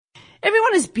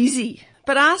Everyone is busy,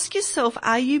 but ask yourself,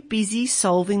 are you busy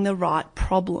solving the right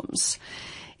problems?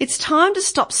 It's time to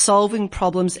stop solving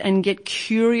problems and get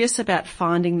curious about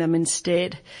finding them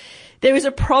instead. There is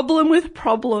a problem with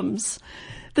problems.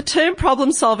 The term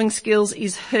problem-solving skills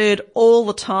is heard all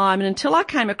the time, and until I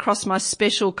came across my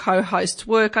special co-host's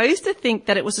work, I used to think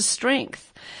that it was a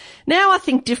strength. Now I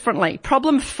think differently.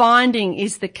 Problem finding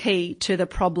is the key to the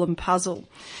problem puzzle.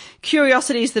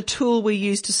 Curiosity is the tool we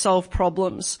use to solve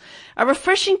problems. A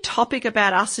refreshing topic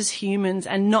about us as humans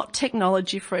and not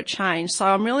technology for a change. So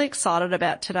I'm really excited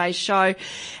about today's show.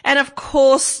 And of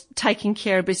course, Taking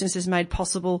Care of Business is made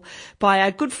possible by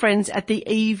our good friends at the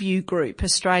eView Group,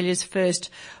 Australia's first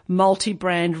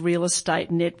multi-brand real estate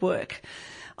network.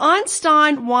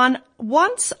 Einstein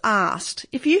once asked,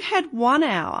 if you had 1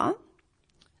 hour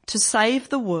to save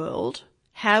the world,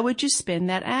 how would you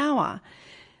spend that hour?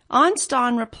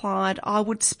 Einstein replied, I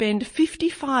would spend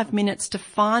 55 minutes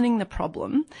defining the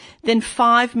problem, then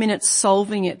 5 minutes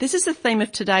solving it. This is the theme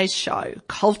of today's show,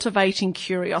 Cultivating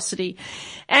Curiosity,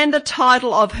 and the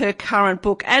title of her current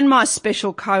book, and my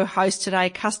special co-host today,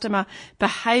 customer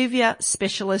behaviour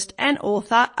specialist and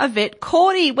author, Yvette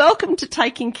Cordy. Welcome to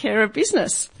Taking Care of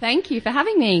Business. Thank you for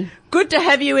having me. Good to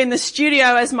have you in the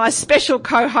studio as my special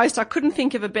co-host. I couldn't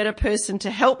think of a better person to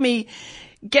help me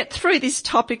get through this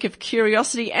topic of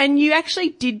curiosity, and you actually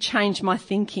did change my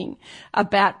thinking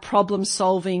about problem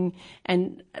solving,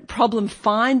 and problem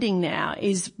finding now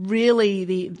is really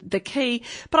the key.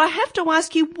 But I have to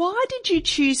ask you, why did you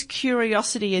choose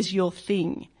curiosity as your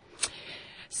thing?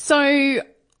 So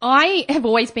I have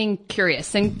always been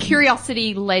curious, and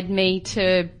curiosity led me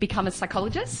to become a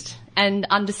psychologist and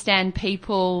understand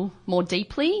people more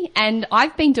deeply. And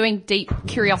I've been doing deep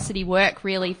curiosity work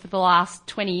really for the last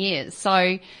 20 years. So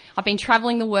I've been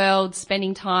traveling the world,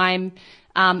 spending time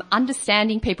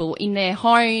understanding people in their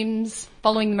homes,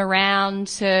 following them around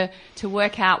to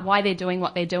work out why they're doing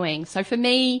what they're doing. So for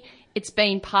me, it's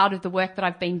been part of the work that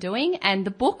I've been doing, and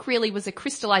the book really was a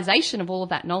crystallization of all of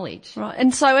that knowledge. Right.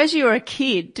 And so as you were a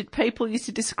kid, did people used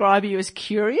to describe you as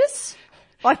curious?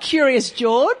 Like Curious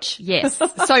George? Yes.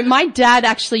 So my dad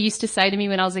actually used to say to me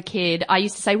when I was a kid, I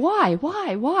used to say, why?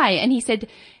 And he said,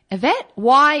 Yvette,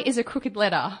 why is a crooked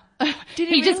letter? Did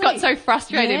he just really? got so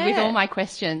frustrated with Yeah. all my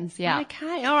questions. Yeah.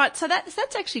 Okay. All right. So that's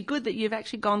actually good that you've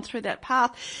actually gone through that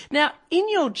path. Now, in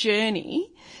your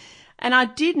journey, and I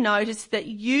did notice that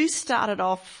you started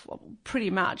off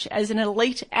pretty much as an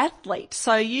elite athlete.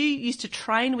 So you used to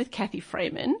train with Kathy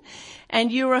Freeman,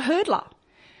 and you were a hurdler.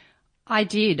 I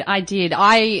did.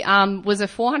 I was a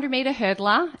 400-meter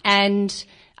hurdler, and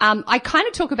I kind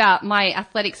of talk about my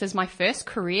athletics as my first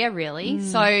career, really.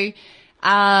 So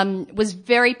was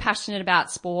very passionate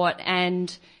about sport,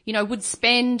 and would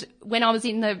spend, when I was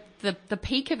in the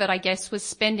peak of it, I guess, was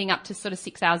spending up to sort of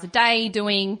 6 hours a day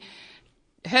doing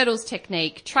hurdles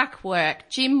technique, track work,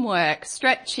 gym work,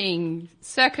 stretching,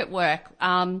 circuit work,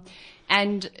 and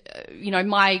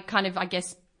my kind of, I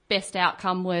guess, best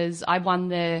outcome was I won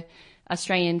the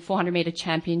Australian 400-meter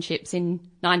championships in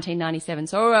 1997.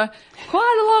 So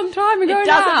quite a long time ago now. It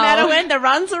doesn't matter when the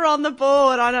runs are on the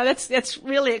board. I know that's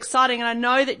really exciting. And I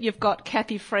know that you've got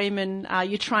Kathy Freeman,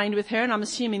 you trained with her, and I'm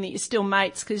assuming that you're still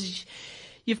mates because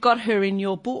you've got her in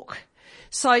your book.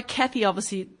 So Kathy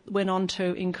obviously went on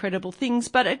to incredible things,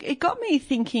 but it got me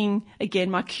thinking,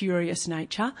 again, my curious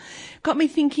nature, got me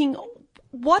thinking,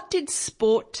 what did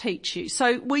sport teach you?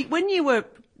 So when you were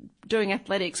doing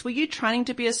athletics, were you training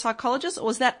to be a psychologist, or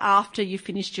was that after you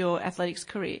finished your athletics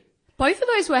career? Both of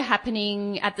those were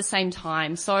happening at the same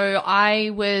time. So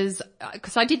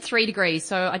because I did 3 degrees.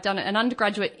 So I'd done an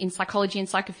undergraduate in psychology and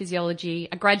psychophysiology,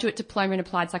 a graduate diploma in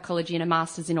applied psychology, and a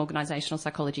master's in organizational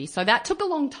psychology. So that took a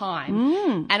long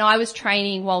time. And I was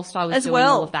training whilst I was doing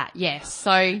all of that. Yes.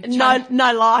 So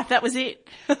no life. That was it.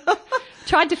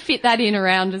 Tried to fit that in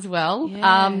around as well.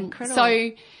 Yeah, incredible.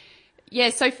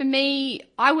 So for me,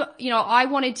 I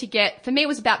wanted to for me it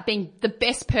was about being the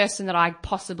best person that I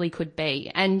possibly could be.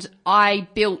 And I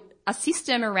built a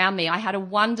system around me. I had a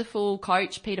wonderful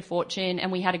coach, Peter Fortune,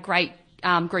 and we had a great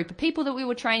group of people that we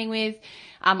were training with.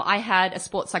 I had a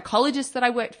sports psychologist that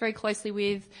I worked very closely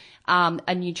with,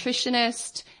 a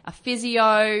nutritionist, a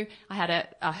physio. I had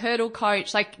a hurdle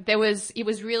coach. It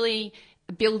was really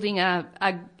building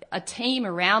a team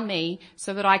around me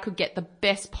so that I could get the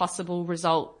best possible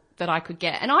result that I could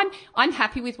get. And I'm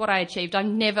happy with what I achieved. I've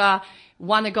never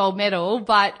won a gold medal,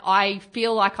 but I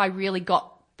feel like I really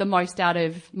got the most out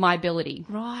of my ability.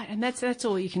 Right, and that's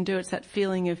all you can do. It's that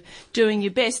feeling of doing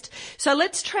your best. So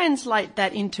let's translate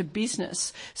that into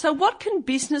business. So what can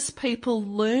business people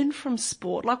learn from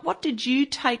sport? Like, what did you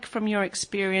take from your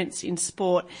experience in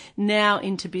sport now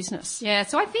into business? Yeah,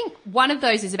 so I think one of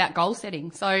those is about goal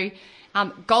setting. So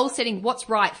goal setting, what's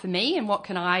right for me and what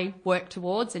can I work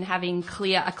towards, and having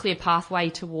a clear pathway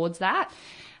towards that.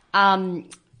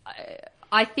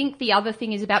 I think the other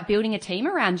thing is about building a team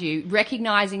around you,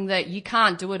 recognizing that you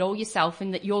can't do it all yourself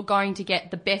and that you're going to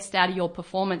get the best out of your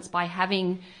performance by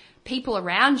having people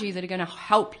around you that are going to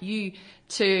help you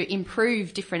to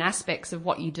improve different aspects of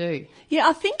what you do. Yeah,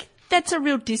 I think that's a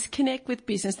real disconnect with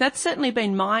business. That's certainly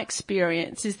been my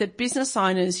experience, is that business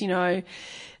owners, you know,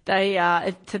 they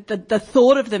the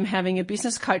thought of them having a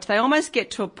business coach, they almost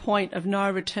get to a point of no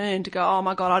return to go, oh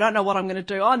my God, I don't know what I'm going to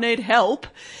do. I need help.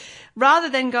 Rather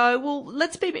than go, well,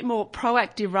 let's be a bit more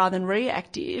proactive rather than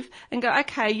reactive, and go,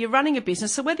 okay, you're running a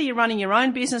business. So whether you're running your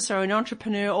own business or an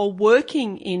entrepreneur or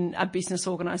working in a business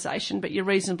organisation, but you're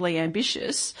reasonably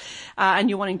ambitious and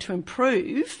you're wanting to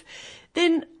improve,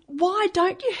 then why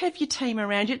don't you have your team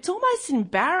around you? It's almost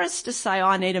embarrassed to say,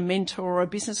 I need a mentor or a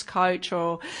business coach,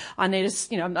 or I need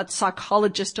a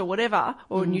psychologist or whatever,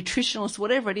 or a nutritionist,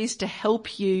 whatever it is, to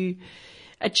help you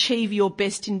achieve your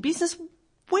best in business.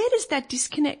 Where does that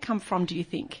disconnect come from, do you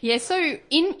think? Yeah, so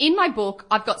in my book,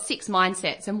 I've got 6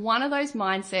 mindsets, and one of those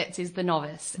mindsets is the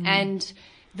novice. And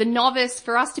the novice,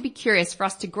 for us to be curious, for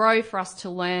us to grow, for us to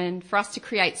learn, for us to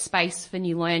create space for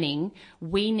new learning,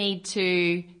 we need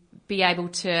to be able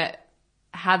to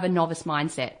have a novice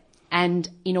mindset. And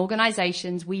in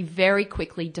organisations, we very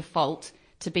quickly default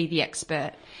to be the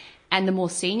expert. And the more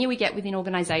senior we get within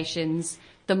organisations,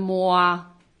 the more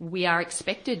we are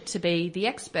expected to be the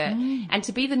expert. And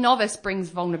to be the novice brings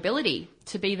vulnerability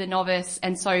to be the novice.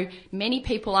 And so many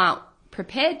people aren't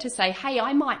prepared to say, hey,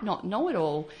 I might not know it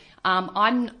all.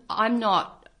 I'm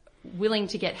not willing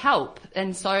to get help.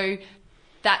 And so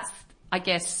that's, I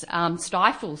guess,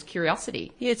 stifles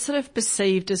curiosity. Yeah, it's sort of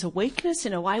perceived as a weakness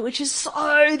in a way, which is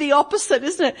so the opposite,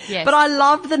 isn't it? Yes. But I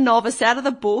love the novice out of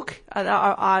the book that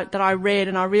I read,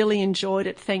 and I really enjoyed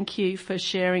it. Thank you for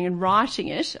sharing and writing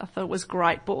it. I thought it was a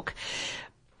great book.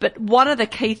 But one of the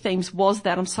key themes was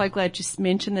that. I'm so glad you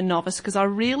mentioned the novice, because I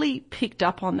really picked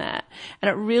up on that and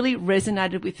it really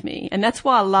resonated with me. And that's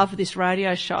why I love this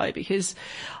radio show, because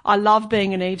I love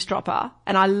being an eavesdropper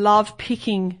and I love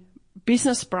picking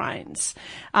business brains.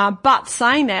 But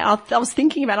saying that, I was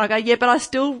thinking about it. I go, yeah, but I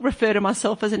still refer to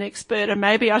myself as an expert, and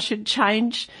maybe I should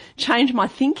change my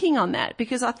thinking on that,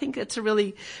 because I think it's a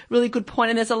really, really good point.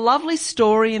 And there's a lovely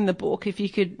story in the book. If you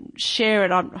could share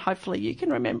it, hopefully you can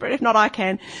remember it. If not, I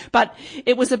can. But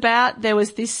it was about, there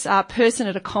was this person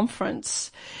at a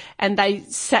conference, and they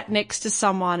sat next to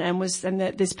someone, and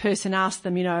this person asked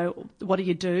them, you know, what do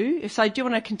you do? So do you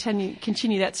want to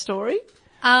continue that story?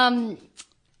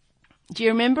 Do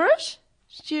you remember it?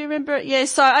 Do you remember it? Yeah.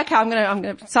 So,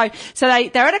 okay, so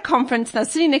they're at a conference, they're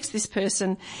sitting next to this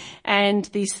person, and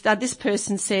this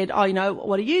person said, oh, you know,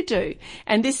 what do you do?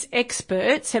 And this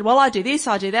expert said, well, I do this,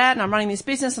 I do that, and I'm running this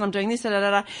business, and I'm doing this,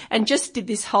 and just did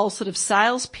this whole sort of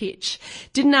sales pitch.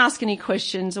 Didn't ask any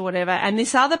questions or whatever. And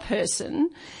this other person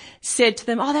said to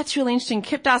them, oh, that's really interesting,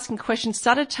 kept asking questions,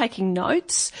 started taking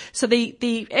notes. So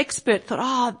the expert thought,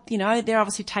 oh, you know, they're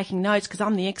obviously taking notes because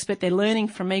I'm the expert, they're learning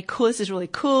from me. Cool, this is really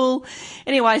cool.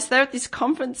 Anyway, so they're at this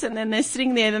conference, and then they're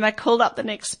sitting there, and then they called up the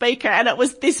next speaker, and it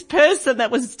was this person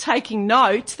that was taking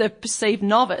notes, the perceived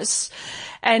novice.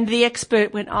 And the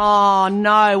expert went, oh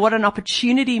no, what an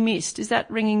opportunity missed. Is that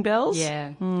ringing bells?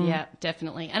 Yeah, yeah,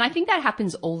 definitely. And I think that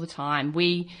happens all the time.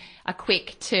 We are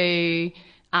quick to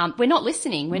we're not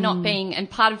listening. We're not being, and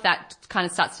part of that kind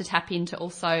of starts to tap into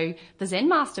also the Zen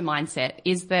master mindset,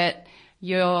 is that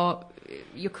you're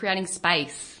creating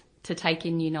space to take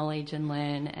in new knowledge and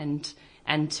learn,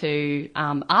 and to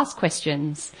ask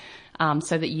questions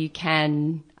so that you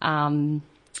can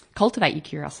cultivate your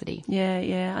curiosity. Yeah,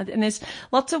 yeah. And there's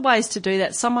lots of ways to do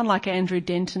that. Someone like Andrew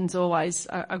Denton's always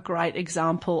a great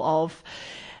example of,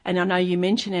 and I know you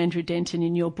mentioned Andrew Denton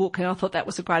in your book, and I thought that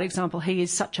was a great example. He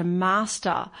is such a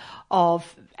master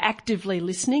of actively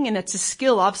listening, and it's a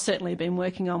skill I've certainly been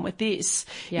working on with this,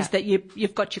 is that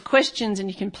you've got your questions and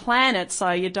you can plan it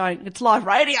so you don't, it's live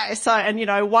radio, so, and you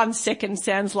know, 1 second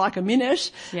sounds like a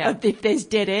minute if there's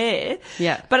dead air.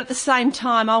 Yeah. But at the same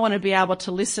time, I want to be able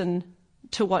to listen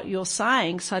to what you're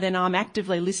saying, so then I'm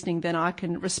actively listening, then I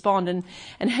can respond,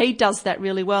 and he does that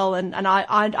really well, and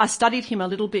I studied him a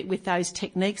little bit with those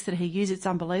techniques that he uses. It's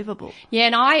unbelievable. Yeah,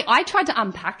 and I tried to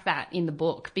unpack that in the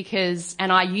book, because, and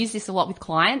I use this a lot with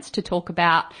clients to talk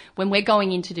about when we're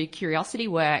going in to do curiosity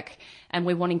work, and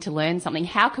we're wanting to learn something.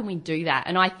 How can we do that?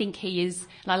 And I think he is,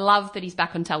 and I love that he's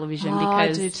back on television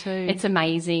because I do too. It's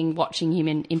amazing watching him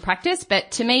in practice.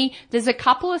 But to me, there's a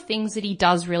couple of things that he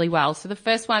does really well. So the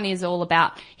first one is all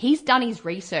about, he's done his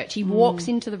research. He walks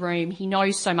into the room. He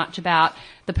knows so much about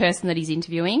the person that he's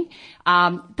interviewing.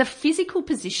 The physical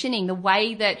positioning, the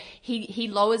way that he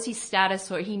lowers his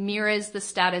status or he mirrors the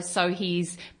status so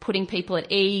he's putting people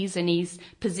at ease, and he's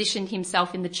positioned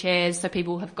himself in the chairs so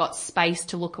people have got space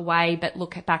to look away but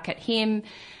look back at him.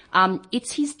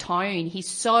 It's his tone. He's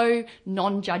so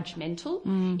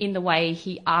non-judgmental in the way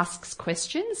he asks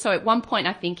questions. So at one point,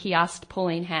 I think he asked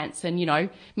Pauline Hanson, you know,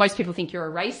 most people think you're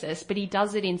a racist, but he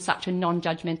does it in such a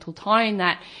non-judgmental tone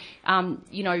that,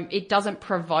 you know, it doesn't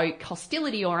provoke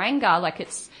hostility or anger. Like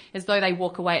it's as though they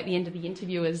walk away at the end of the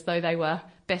interview as though they were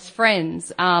best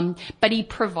friends. But he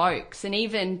provokes, and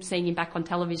even seeing him back on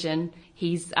television,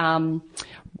 he's,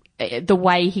 the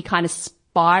way he kind of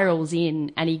spirals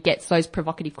in and he gets those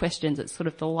provocative questions. It's sort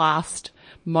of the last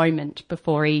moment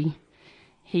before he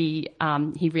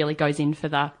really goes in for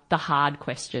the hard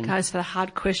question. Goes for the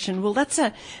hard question. Well, that's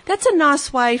a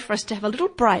nice way for us to have a little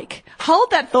break.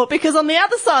 Hold that thought, because on the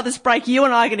other side of this break, you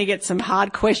and I are going to get some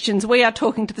hard questions. We are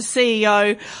talking to the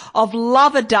CEO of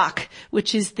Love Duck,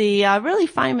 which is the really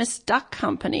famous duck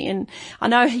company. And I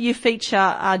know you feature,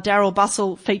 Daryl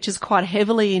Bussell features quite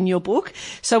heavily in your book.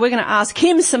 So we're going to ask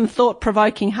him some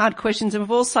thought-provoking hard questions. And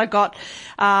we've also got,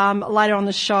 later on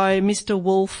the show, Mr.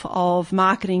 Wolf of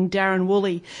Marketing, Darren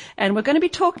Woolley. And we're going to be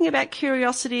talking about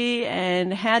curiosity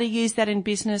and how to use that in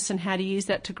business and how to use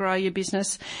that to grow your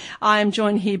business. I am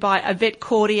joined here by Yvette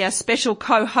Cordy, our special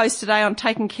co-host today on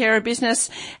Taking Care of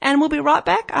Business, and we'll be right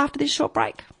back after this short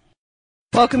break.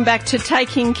 Welcome back to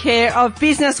Taking Care of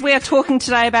Business. We are talking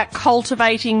today about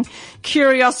cultivating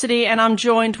curiosity, and I'm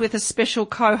joined with a special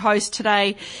co-host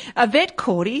today, Yvette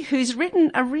Cordy, who's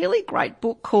written a really great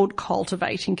book called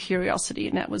Cultivating Curiosity,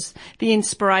 and that was the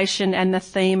inspiration and the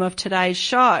theme of today's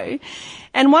show.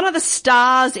 And one of the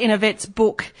stars in Yvette's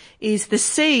book is the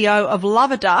CEO of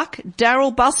Love Duck,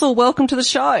 Daryl Bussell. Welcome to the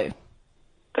show.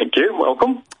 Thank you.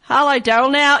 Welcome. Hello, Daryl.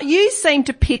 Now, you seem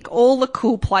to pick all the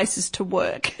cool places to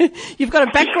work. You've got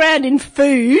a background in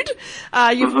food.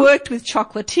 You've worked with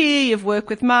Chocolatier. You've worked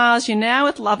with Mars. You're now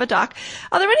with Love Duck.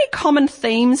 Are there any common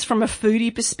themes from a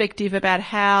foodie perspective about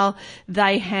how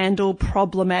they handle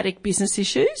problematic business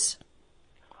issues?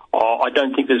 I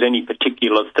don't think there's any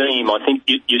particular theme. I think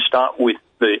you start with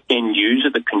the end user,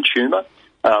 the consumer.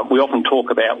 We often talk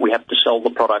about we have to sell the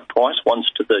product twice, once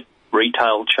to the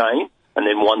retail chain and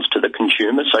then once to the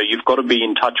consumer. So you've got to be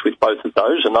in touch with both of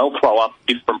those, and they'll throw up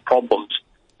different problems.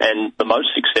 And the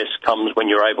most success comes when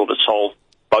you're able to solve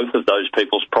both of those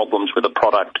people's problems with a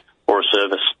product or a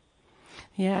service.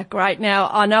 Yeah, great. Now,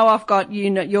 I know I've got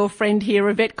your friend here,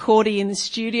 Yvette Cordy, in the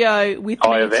studio with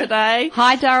me today.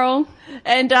 Hi, Daryl.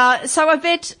 And so,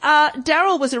 Yvette,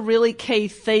 Daryl was a really key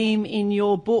theme in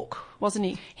your book, wasn't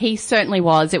he? He certainly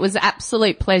was. It was an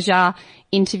absolute pleasure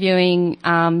interviewing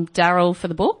Daryl for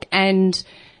the book. And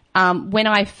when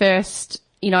I first,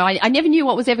 I never knew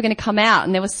what was ever going to come out,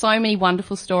 and there were so many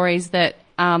wonderful stories that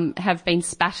have been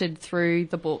spattered through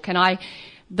the book. And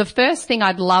the first thing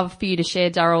I'd love for you to share,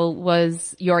 Daryl,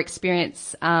 was your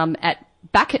experience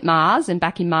back at Mars and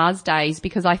back in Mars days,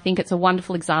 because I think it's a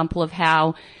wonderful example of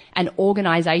how an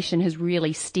organisation has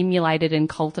really stimulated and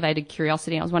cultivated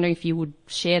curiosity. I was wondering if you would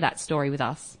share that story with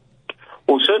us.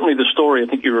 Well, certainly the story I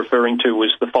think you're referring to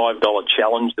was the $5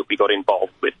 challenge that we got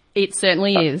involved with. It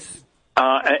certainly is.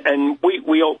 And we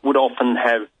would often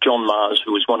have John Mars,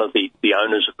 who was one of the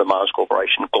owners of the Mars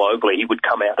Corporation globally. He would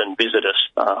come out and visit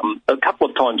us a couple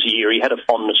of times a year. He had a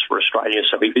fondness for Australia,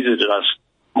 so he visited us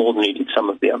more than he did some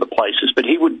of the other places. But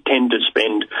he would tend to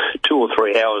spend 2 or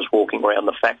 3 hours walking around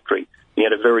the factory. He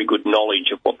had a very good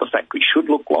knowledge of what the factory should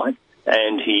look like,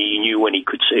 and he knew when he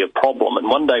could see a problem. And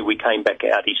one day we came back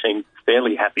out, he seemed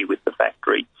fairly happy with the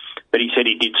factory, but he said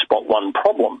he did spot one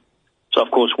problem. So,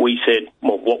 of course, we said,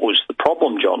 well, what was the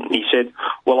problem, John? And he said,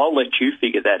 well, I'll let you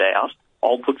figure that out.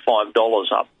 I'll put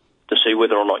 $5 up to see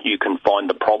whether or not you can find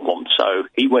the problem. So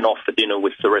he went off for dinner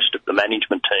with the rest of the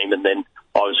management team, and then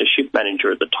I was a shift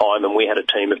manager at the time, and we had a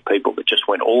team of people that just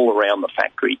went all around the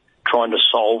factory trying to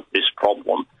solve this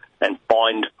problem and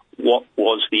find what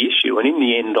was the issue. And in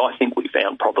the end, I think we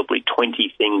found probably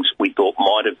 20 things we thought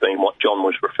might have been what John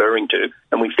was referring to,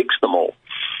 and we fixed them all.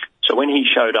 So when he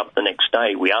showed up the next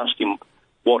day, we asked him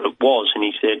what it was, and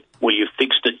he said, well, you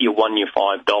fixed it, you won your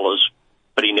 $5,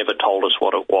 but he never told us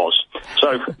what it was.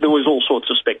 So there was all sorts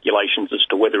of speculations as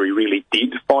to whether he really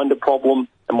did find a problem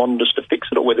and wanted us to fix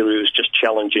it, or whether he was just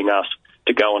challenging us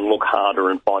to go and look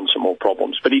harder and find some more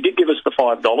problems. But he did give us the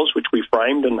 $5, which we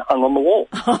framed and hung on the wall.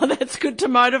 Oh, that's good to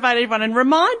motivate everyone and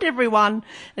remind everyone,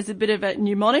 as a bit of a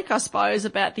mnemonic, I suppose,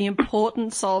 about the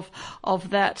importance of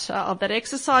that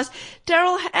exercise.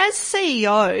 Daryl, as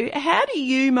CEO, how do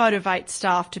you motivate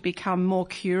staff to become more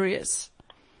curious?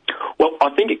 Well, I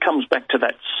think it comes back to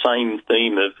that same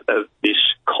theme of this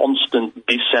constant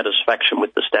dissatisfaction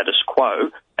with the status quo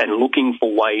and looking for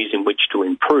ways in which to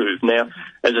improve. Now,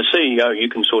 as a CEO, you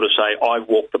can sort of say, I've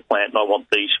walked the plant and I want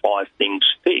these 5 things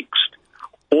fixed.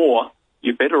 Or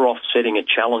you're better off setting a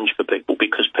challenge for people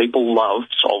because people love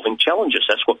solving challenges.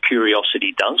 That's what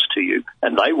curiosity does to you.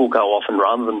 And they will go off and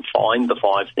rather than find the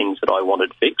 5 things that I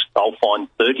wanted fixed, they'll find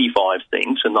 35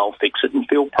 things and they'll fix it and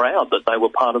feel proud that they were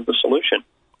part of the solution.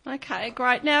 Okay,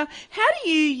 great. Now, how do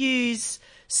you use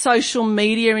social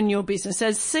media in your business?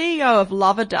 As CEO of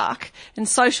Love-A-Duck, and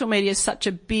social media is such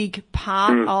a big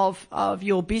part of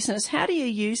your business, how do you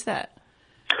use that?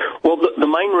 Well, the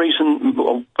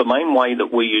main way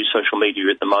that we use social media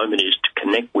at the moment is to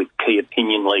connect with key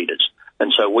opinion leaders.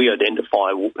 And so we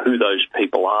identify who those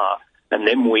people are, and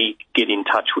then we get in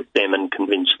touch with them and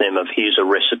convince them of here's a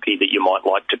recipe that you might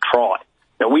like to try.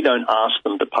 Now, we don't ask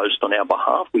them to post on our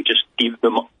behalf. We just give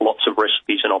them lots of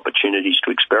recipes and opportunities to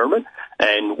experiment.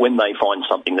 And when they find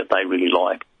something that they really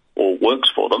like or works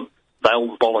for them,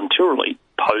 they'll voluntarily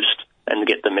post and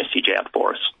get the message out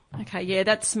for us. Okay, yeah,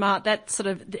 that's smart. That sort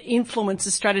of the influencer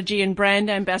strategy and brand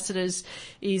ambassadors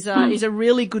is a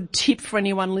really good tip for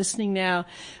anyone listening now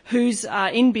who's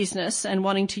in business and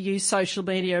wanting to use social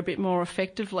media a bit more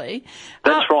effectively.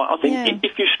 That's right. I think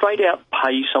if you straight out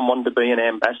pay someone to be an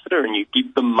ambassador and you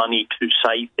give them money to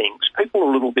say things, people are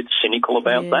a little bit cynical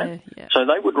about that. Yeah. So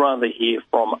they would rather hear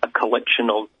from a collection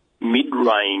of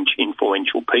mid-range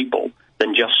influential people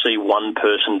than just see one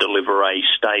person deliver a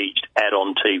staged ad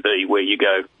on TV where you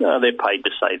go, oh, they're paid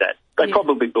to say that. They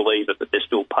probably believe it, but they're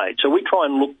still paid. So we try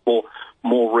and look for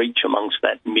more reach amongst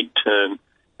that mid-term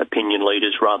opinion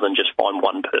leaders rather than just find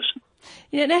one person.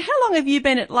 Yeah. Now, how long have you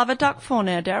been at Love-A-Duck for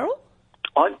now, Daryl?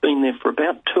 I've been there for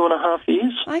about 2.5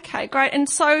 years. Okay, great. And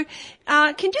so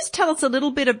can you just tell us a little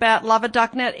bit about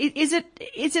Love-A-Duck now?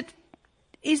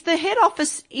 Is the head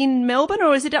office in Melbourne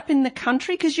or is it up in the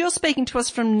country? Because you're speaking to us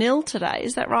from Nil today,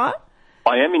 is that right?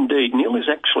 I am indeed. Nil is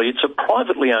it's a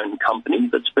privately owned company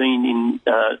that's been in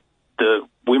the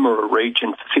Wimmera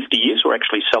region for 50 years. We're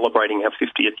actually celebrating our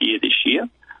 50th year this year.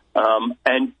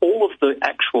 And all of the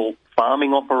actual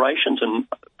farming operations and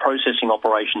processing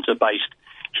operations are based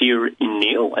here in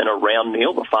Nil and around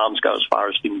Nil. The farms go as far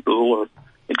as Dimboola,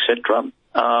 etc.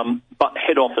 But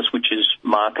head office, which is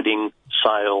marketing,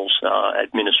 sales,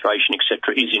 administration,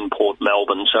 etc., is in Port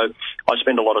Melbourne. So I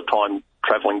spend a lot of time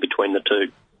travelling between the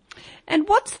two. And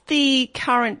what's the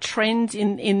current trends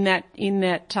in that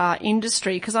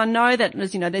industry? Because I know that,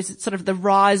 as you know, there's sort of the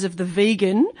rise of the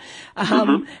vegan,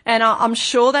 and I'm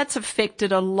sure that's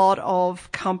affected a lot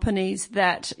of companies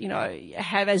that, you know,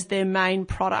 have as their main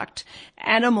product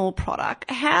animal product.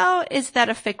 How has that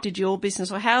affected your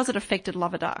business, or how has it affected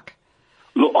Love-A-Duck?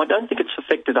 Look, I don't think it's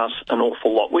affected us an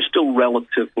awful lot. We're still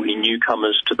relatively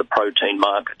newcomers to the protein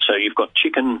market. So you've got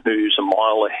chicken, who's a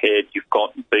mile ahead. You've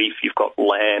got beef, you've got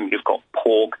lamb, you've got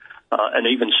pork, and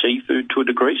even seafood to a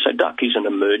degree. So duck is an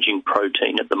emerging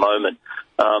protein at the moment.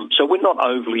 So we're not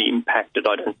overly impacted,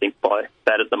 I don't think, by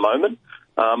that at the moment.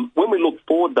 When we look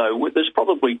forward, though, there's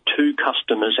probably 2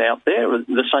 customers out there,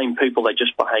 the same people, they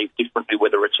just behave differently,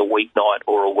 whether it's a weeknight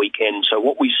or a weekend. So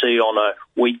what we see on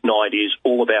a weeknight is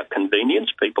all about convenience.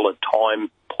 People are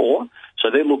time poor, so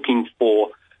they're looking for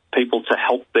people to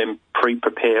help them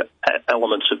pre-prepare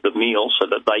elements of the meal so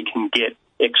that they can get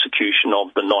execution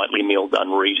of the nightly meal done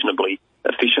reasonably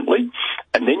efficiently.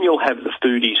 And then you'll have the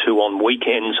foodies who on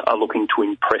weekends are looking to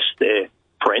impress their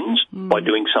friends by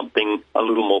doing something a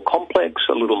little more complex,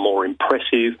 a little more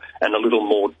impressive, and a little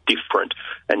more different.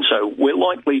 And so we're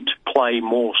likely to play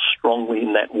more strongly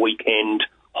in that weekend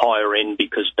higher end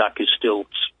because duck is still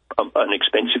an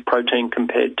expensive protein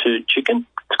compared to chicken.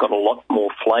 It's got a lot more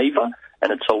flavour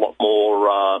and it's a lot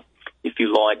more, if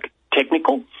you like,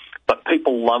 technical. But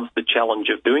people love the challenge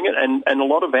of doing it. And a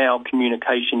lot of our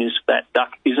communication is that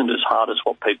duck isn't as hard as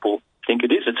what people think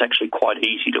it is. It's actually quite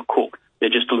easy to cook. They're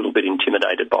just a little bit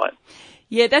intimidated by it.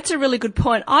 Yeah, that's a really good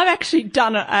point. I've actually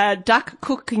done a duck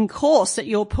cooking course at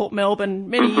your Port Melbourne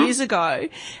many years ago,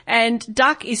 and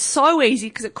duck is so easy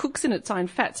because it cooks in its own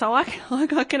fat. So I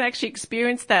can actually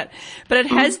experience that. But it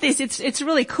has this. It's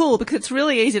really cool because it's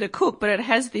really easy to cook, but it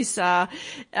has this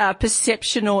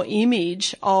perception or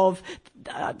image of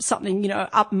something,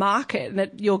 upmarket, and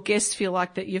that your guests feel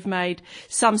like that you've made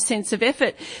some sense of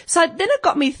effort. So then it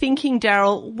got me thinking,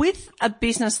 Daryl, with a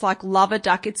business like Love a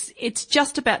Duck, it's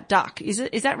just about duck. Is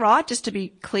that right? Just to be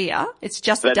clear, it's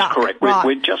just duck. That's correct. Right.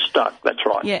 We're just duck. That's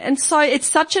right. Yeah. And so it's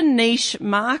such a niche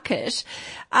market.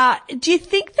 Do you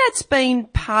think that's been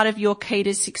part of your key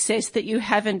to success, that you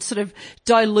haven't sort of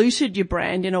diluted your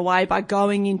brand in a way by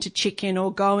going into chicken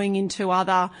or going into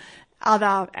other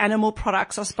animal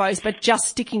products, I suppose, but just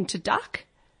sticking to duck?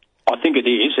 I think it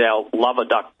is. Our Love a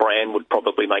Duck brand would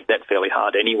probably make that fairly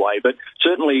hard anyway. But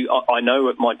certainly I know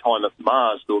at my time at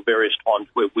Mars, there were various times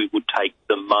where we would take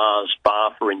the Mars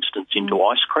bar, for instance, into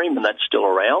ice cream, and that's still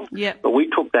around. Yeah. But we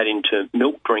took that into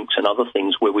milk drinks and other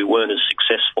things where we weren't as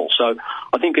successful. So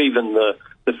I think even the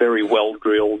very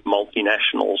well-drilled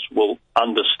multinationals will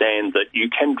understand that you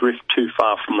can drift too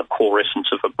far from the core essence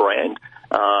of a brand,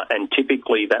 and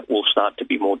typically that will start to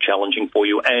be more challenging for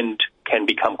you and can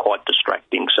become quite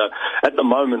distracting. So at the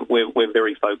moment, we're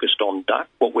very focused on duck.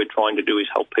 What we're trying to do is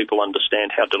help people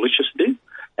understand how delicious it is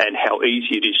and how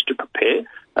easy it is to prepare,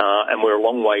 and we're a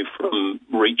long way from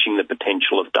reaching the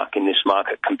potential of duck in this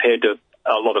market compared to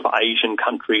a lot of Asian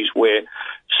countries where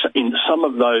in some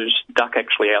of those duck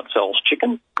actually outsells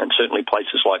chicken, and certainly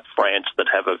places like France that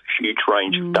have a huge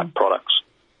range of duck products.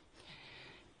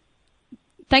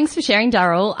 Thanks for sharing,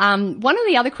 Daryl. One of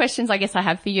the other questions I guess I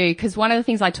have for you, because one of the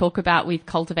things I talk about with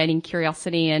Cultivating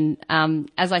Curiosity, and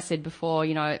as I said before,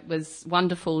 it was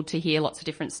wonderful to hear lots of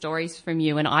different stories from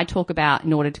you, and I talk about,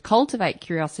 in order to cultivate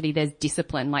curiosity, there's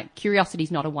discipline. Like, curiosity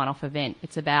is not a one-off event.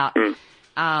 It's about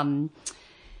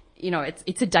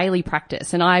it's a daily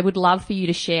practice, and I would love for you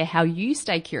to share how you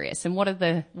stay curious and what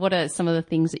are some of the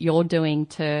things that you're doing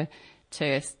to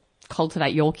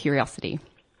cultivate your curiosity.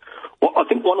 Well, I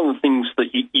think one of the things that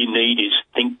you need is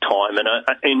think time,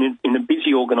 and in a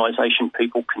busy organisation,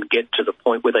 people can get to the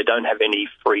point where they don't have any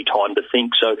free time to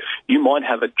think. So you might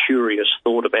have a curious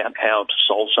thought about how to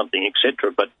solve something,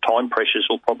 etc., but time pressures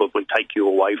will probably take you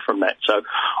away from that. So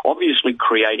obviously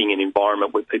creating an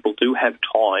environment where people do have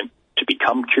time to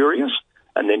become curious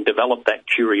and then develop that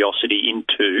curiosity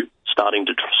into starting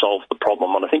to solve the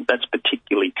problem. And I think that's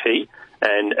particularly key.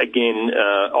 And again,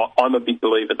 I'm a big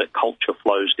believer that culture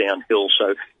flows downhill.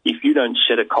 So if you don't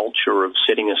set a culture of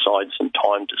setting aside some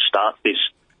time to start this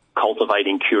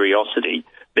cultivating curiosity,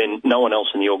 then no one else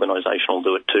in the organisation will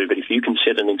do it too. But if you can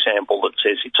set an example that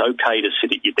says it's okay to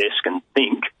sit at your desk and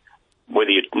think,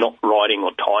 whether you're not writing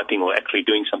or typing or actually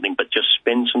doing something, but just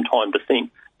spend some time to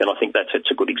think, then I think that's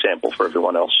a good example for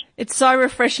everyone else. It's so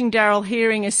refreshing, Daryl,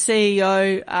 hearing a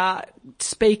CEO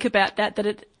speak about that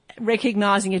it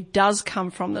recognising it does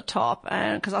come from the top,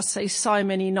 because I see so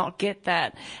many not get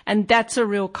that. And that's a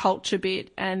real culture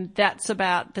bit, and that's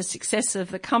about the success of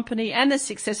the company and the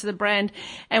success of the brand.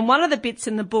 And one of the bits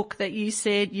in the book that you've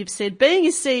said, being a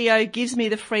CEO gives me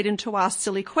the freedom to ask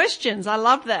silly questions. I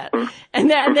love that.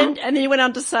 And then you went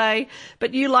on to say,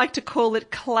 but you like to call it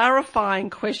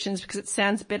clarifying questions because it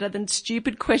sounds better than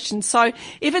stupid questions. So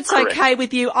if it's okay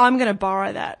with you, I'm going to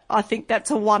borrow that. I think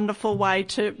that's a wonderful way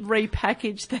to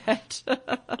repackage that.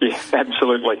 Yeah,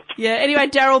 absolutely. Yeah. Anyway,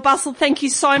 Daryl Bussell, thank you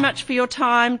so much for your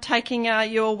time, taking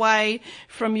you away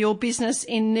from your business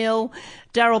in nil.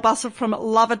 Daryl Bussell from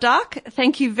Love a Duck,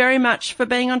 thank you very much for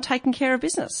being on Taking Care of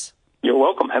Business. You're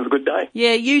welcome. Have a good day.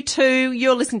 Yeah, you too.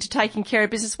 You're listening to Taking Care of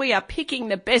Business. We are picking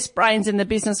the best brains in the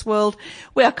business world.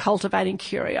 We are cultivating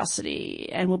curiosity,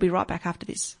 and we'll be right back after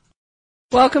this.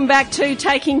 Welcome back to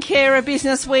Taking Care of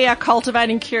Business. We are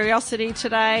cultivating curiosity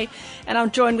today, and I'm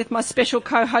joined with my special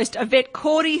co-host Yvette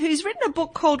Cordy, who's written a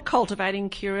book called Cultivating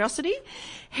Curiosity,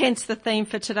 hence the theme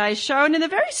for today's show. And in the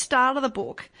very start of the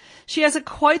book, she has a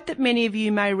quote that many of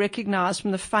you may recognise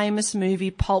from the famous movie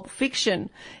Pulp Fiction.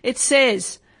 It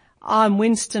says, "I'm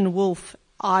Winston Wolfe.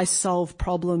 I solve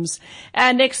problems."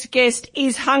 Our next guest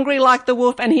is hungry like the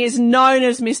wolf, and he is known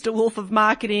as Mr. Wolf of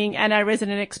Marketing, and our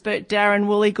resident expert, Darren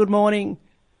Woolley. Good morning.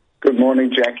 Good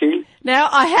morning, Jackie. Now,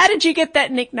 how did you get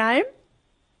that nickname?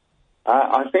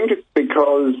 I think it's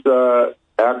because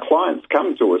our clients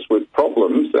come to us with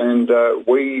problems, and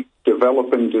we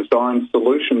develop and design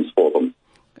solutions for them.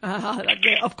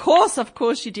 Of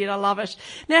course you did. I love it.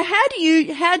 Now, how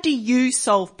do you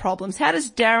solve problems? How does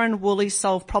Darren Woolley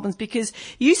solve problems? Because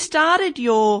you started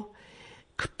your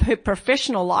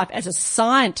professional life as a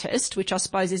scientist, which I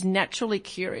suppose is naturally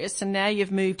curious, and now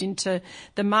you've moved into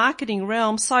the marketing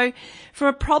realm. So from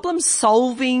a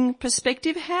problem-solving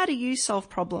perspective, how do you solve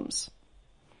problems?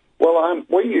 Well,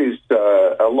 we use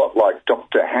a lot like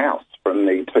Dr. House from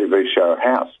the TV show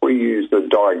House. We use a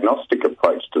diagnostic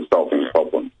approach to solving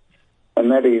problems, and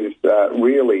that is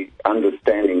really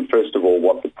understanding, first of all,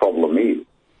 what the problem is,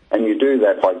 do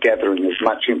that by gathering as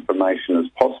much information as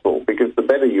possible, because the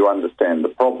better you understand the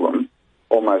problem,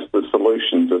 almost the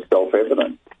solutions are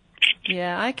self-evident.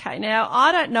 Yeah, okay. Now,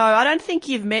 I don't know. I don't think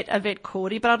you've met Yvette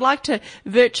Cordy, but I'd like to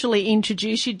virtually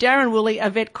introduce you. Darren Woolley,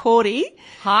 Yvette Cordy.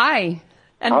 Hi.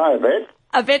 And Hi, Yvette.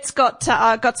 Yvette's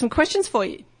got some questions for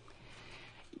you.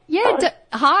 Yeah.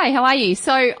 Hi. How are you?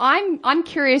 So I'm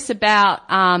curious about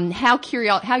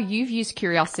how you've used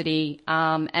curiosity,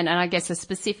 and I guess a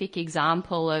specific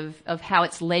example of how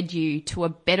it's led you to a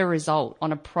better result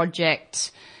on a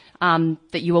project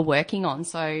that you were working on.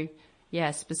 So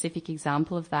yeah, specific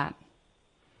example of that.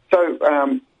 So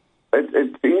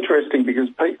it's interesting because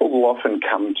people will often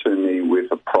come to me with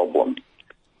a problem,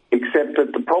 except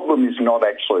that the problem is not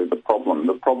actually the problem.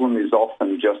 The problem is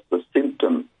often just the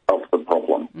symptom of the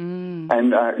problem.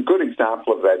 And a good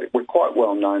example of that, we're quite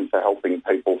well known for helping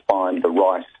people find the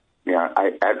right,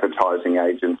 advertising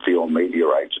agency or media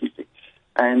agency.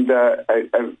 And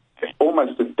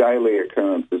almost a daily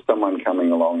occurrence is someone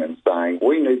coming along and saying,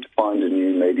 we need to find a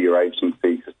new media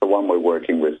agency because the one we're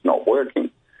working with is not working.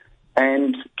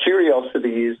 And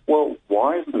curiosity is, well,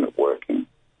 why isn't it working?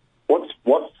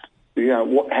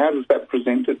 How does that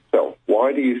present itself?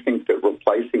 Why do you think that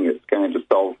replacing it's going to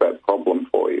solve that problem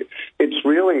for you? It's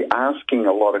really asking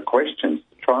a lot of questions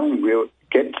to try and really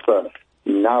get to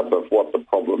the nub of what the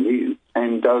problem is,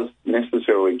 and does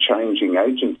necessarily changing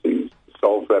agencies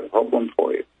solve that problem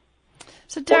for you?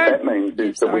 So Darren, what that means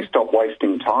is that we stop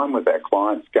wasting time with our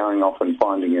clients going off and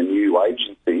finding a new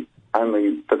agency,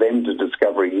 only for them to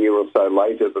discover a year or so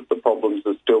later that the problems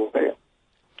are still there.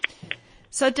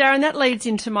 So, Darren, that leads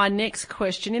into my next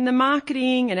question. In the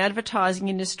marketing and advertising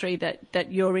industry that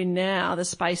you're in now, the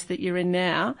space that you're in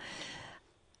now,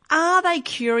 are they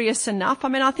curious enough? I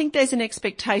mean, I think there's an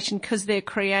expectation because they're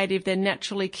creative, they're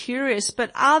naturally curious,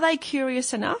 but are they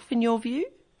curious enough in your view?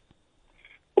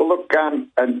 Well, look, and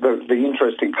the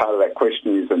interesting part of that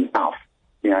question is enough.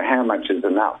 How much is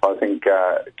enough? I think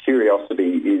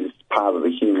curiosity is part of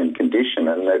the human condition,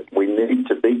 and that we need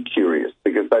to be curious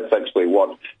because that's actually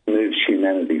what moves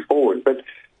humanity forward. But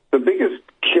the biggest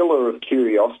killer of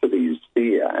curiosity is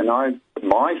fear, and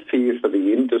my fear for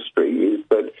the industry is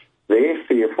that they're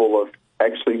fearful of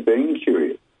actually being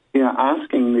curious.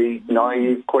 Asking the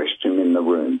naive question in the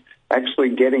room, actually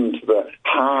getting to the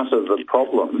heart of the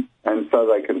problem, and so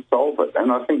they can solve it.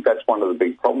 And I think that's one of the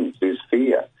big problems is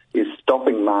fear, is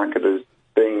stopping marketers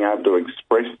being able to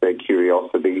express their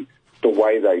curiosity the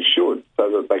way they should so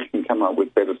that they can come up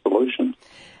with better solutions.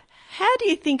 How do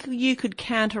you think you could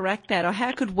counteract that, or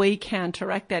how could we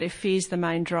counteract that if fear's the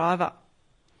main driver?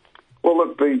 Well,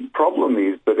 look, the problem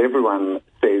is that everyone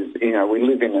says, we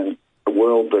live in a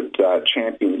world that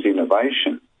champions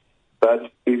innovation.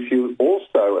 But if you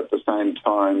also at the same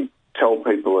time tell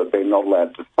people that they're not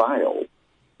allowed to fail,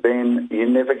 then you're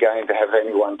never going to have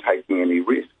anyone taking any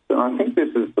risks. And I think this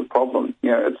is the problem.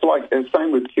 It's like the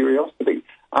same with curiosity.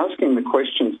 Asking the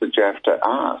questions that you have to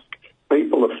ask.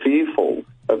 People are fearful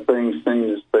of being seen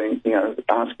as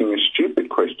asking a stupid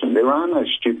question. There are no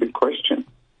stupid questions.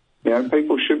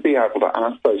 People should be able to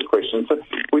ask those questions. So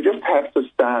we just have to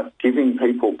start giving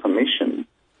people permission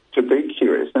to be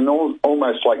curious and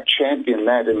almost like champion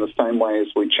that in the same way as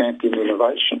we champion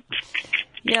innovation.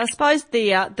 Yeah, I suppose the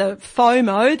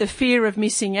FOMO, the fear of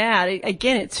missing out,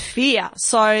 again, it's fear.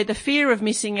 So the fear of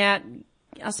missing out,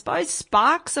 I suppose,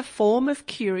 sparks a form of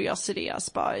curiosity, I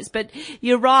suppose. But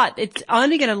you're right, it's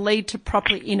only going to lead to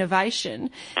proper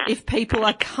innovation if people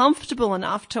are comfortable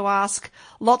enough to ask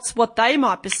lots what they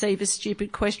might perceive as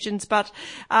stupid questions, but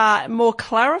more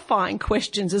clarifying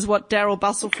questions, is what Daryl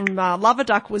Bussell from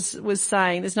Loverduck was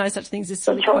saying. There's no such thing as a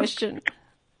silly question.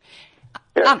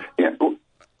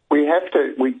 We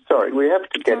have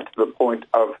to get to the point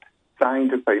of saying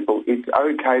to people it's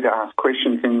okay to ask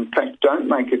questions. In fact, don't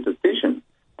make a decision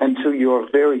until you're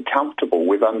very comfortable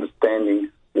with understanding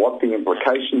what the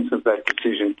implications of that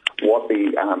decision, what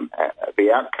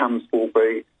the outcomes will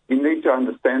be. You need to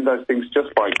understand those things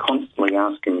just by constantly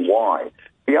asking why.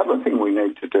 The other thing we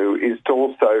need to do is to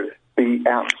also be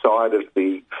outside of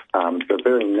the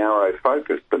very narrow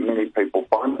focus that many people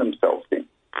find themselves in.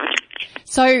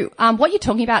 So what you're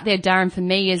talking about there, Darren, for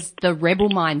me is the rebel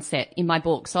mindset in my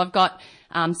book. So I've got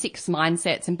 6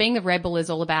 mindsets, and being the rebel is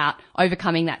all about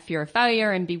overcoming that fear of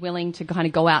failure and be willing to kind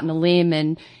of go out on a limb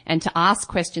and to ask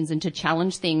questions and to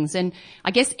challenge things. And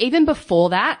I guess even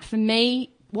before that, for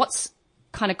me, what's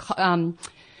kind of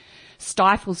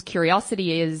stifles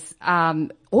curiosity is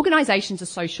organizations are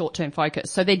so short-term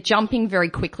focused. So they're jumping very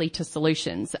quickly to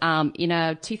solutions. In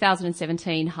a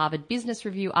 2017 Harvard Business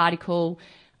Review article,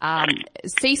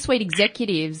 C-suite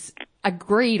executives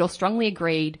agreed or strongly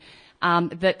agreed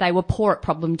that they were poor at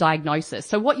problem diagnosis.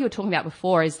 So what you were talking about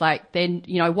before is like then,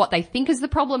 what they think is the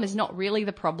problem is not really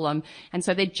the problem. And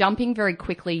so they're jumping very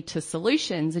quickly to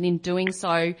solutions, and in doing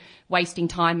so, wasting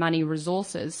time, money,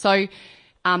 resources. So,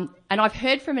 and I've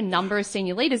heard from a number of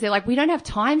senior leaders, they're like, we don't have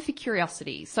time for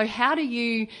curiosity. So how do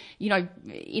you,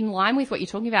 in line with what you're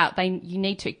talking about, you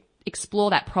need to explore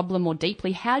that problem more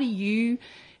deeply. How do you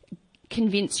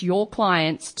convince your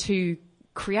clients to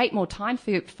create more time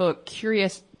for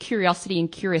curiosity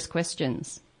and curious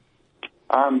questions?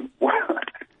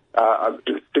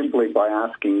 Simply by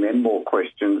asking them more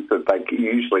questions that they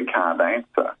usually can't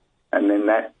answer. And then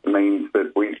that means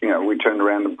that we turn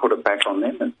around and put it back on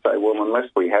them and say, well, unless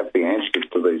we have the answers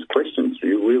to these questions,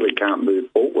 you really can't move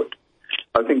forward.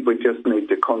 I think we just need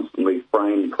to constantly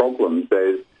frame problems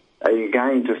as, are you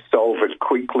going to solve it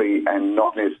quickly and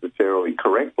not necessarily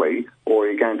correctly, or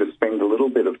are you going to spend a little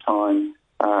bit of time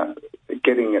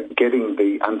getting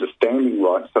the understanding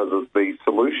right so that the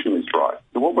solution is right?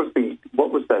 What was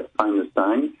that famous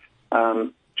saying?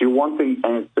 Do you want the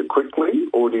answer quickly,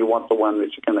 or do you want the one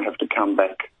that you're going to have to come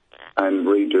back and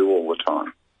redo all the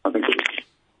time? I think it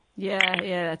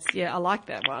is. I like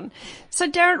that one. So,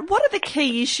 Darren, what are the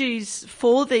key issues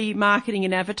for the marketing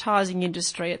and advertising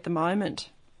industry at the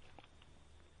moment?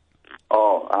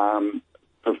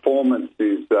 Performance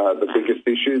is the biggest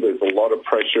issue. There's a lot of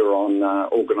pressure on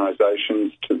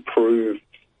organisations to prove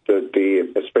that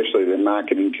especially their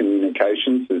marketing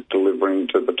communications is delivering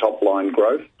to the top line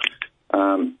growth.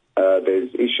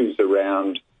 There's issues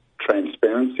around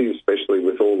transparency, especially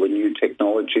with all the new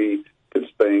technology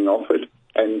that's being offered.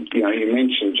 And, you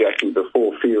mentioned, Jackie,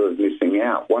 before, fear of missing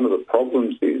out. One of the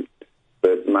problems is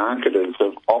that marketers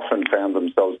have often found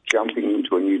themselves jumping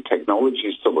into a new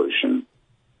technology solution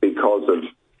because of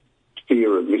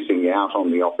fear of missing out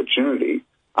on the opportunity,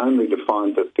 only to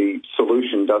find that the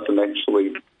solution doesn't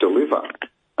actually deliver.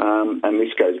 And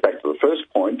this goes back to the first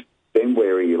point. Then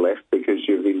where are you left? Because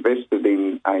you've invested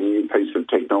in a new piece of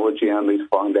technology only to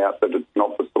find out that it's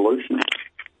not the solution.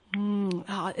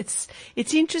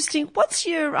 It's interesting. What's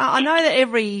your? I know that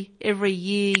every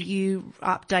year you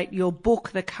update your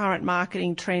book, The Current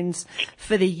Marketing Trends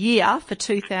for the year for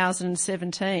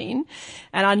 2017,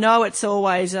 and I know it's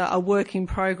always a work in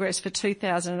progress for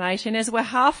 2018. As we're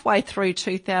halfway through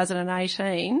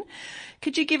 2018,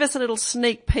 could you give us a little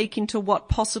sneak peek into what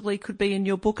possibly could be in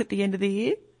your book at the end of the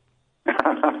year?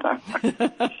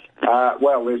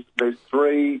 Well, there's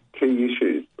three key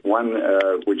issues. One,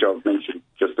 which I've mentioned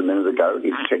just a minute ago,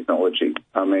 is technology.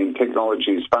 I mean,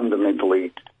 technology is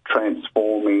fundamentally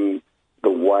transforming the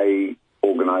way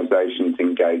organisations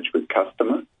engage with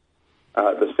customers.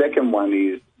 The second one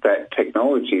is that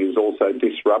technology is also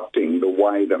disrupting the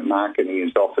way that marketing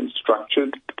is often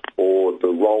structured or the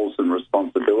roles and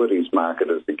responsibilities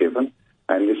marketers are given.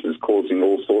 And this is causing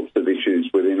all sorts of issues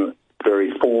within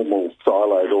very formal,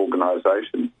 siloed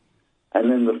organisations. And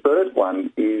then the third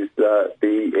one is the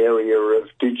area of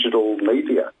digital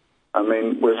media. I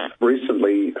mean, we've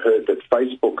recently heard that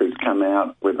Facebook has come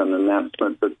out with an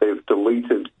announcement that they've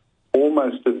deleted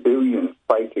almost 1 billion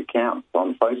fake accounts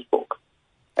on Facebook.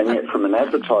 And yet, from an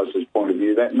advertiser's point of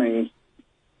view, that means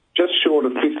just short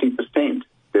of 50%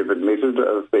 they've admitted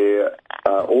of their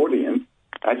audience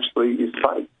actually is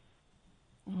fake.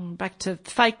 Back to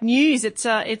fake news. It's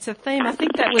a theme. I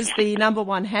think that was the number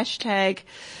one hashtag,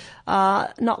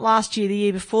 not last year, the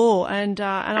year before. And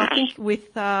I think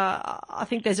I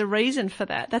think there's a reason for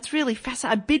that. That's really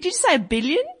fascinating. Did you say 1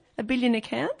 billion? 1 billion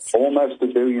accounts? Almost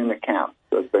 1 billion accounts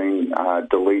have been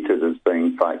deleted as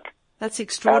being fake. That's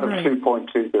extraordinary. Out of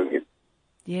 2.2 billion.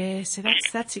 Yeah, so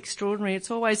that's extraordinary.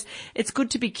 It's good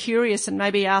to be curious and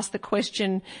maybe ask the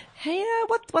question, hey,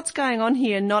 what's going on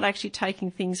here, and not actually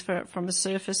taking things from a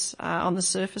surface, on the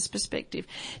surface perspective.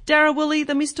 Darren Woolley,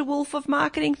 the Mr. Wolf of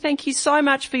marketing, thank you so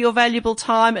much for your valuable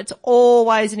time. It's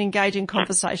always an engaging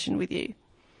conversation with you.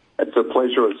 It's a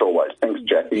pleasure as always. Thanks,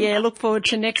 Jackie. Yeah, look forward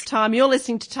to next time. You're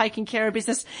listening to Taking Care of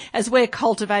Business as we're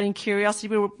cultivating curiosity.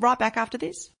 We'll be right back after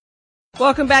this.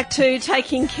 Welcome back to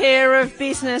Taking Care of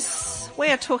Business. We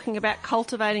are talking about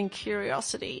cultivating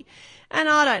curiosity. And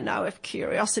I don't know if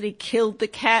curiosity killed the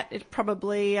cat. It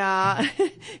probably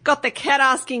got the cat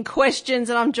asking questions.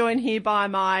 And I'm joined here by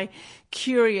my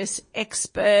curious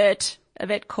expert,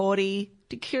 Yvette Cordy.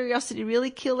 Did curiosity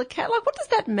really kill the cat? Like, what does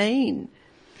that mean?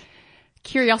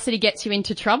 Curiosity gets you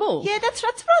into trouble. Yeah, that's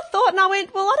what I thought. And I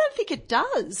went, well, I don't think it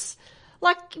does.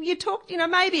 Like you talked,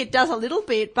 maybe it does a little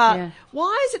bit, but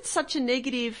Why is it such a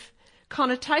negative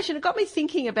connotation. It got me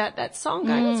thinking about that song,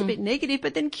 going, that's a bit negative,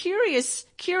 but then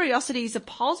curiosity is a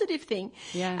positive thing.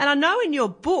 Yeah. And I know in your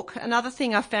book, another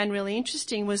thing I found really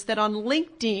interesting was that on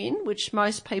LinkedIn, which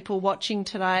most people watching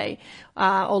today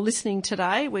or listening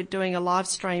today, we're doing a live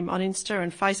stream on Insta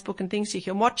and Facebook and things. You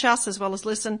can watch us as well as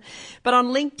listen. But on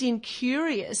LinkedIn,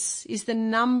 curious is the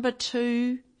number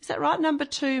 2, is that right? Number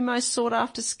 2 most sought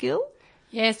after skill?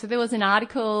 Yeah, so there was an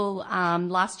article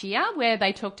last year where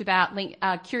they talked about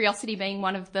curiosity being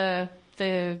one of the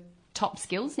top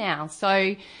skills now.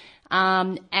 So,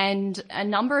 and a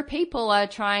number of people are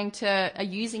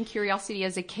using curiosity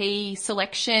as a key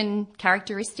selection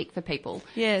characteristic for people.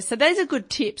 Yeah, so there's a good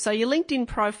tip. So your LinkedIn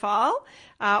profile,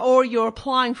 or you're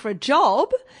applying for a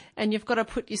job and you've got to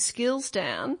put your skills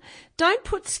down. Don't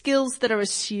put skills that are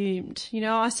assumed. You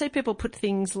know, I see people put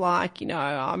things like, you know,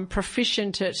 I'm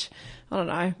proficient at, I don't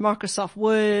know, Microsoft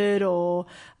Word, or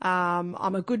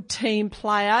I'm a good team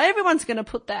player. Everyone's going to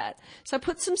put that. So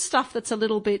put some stuff that's a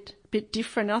little bit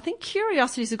different. And I think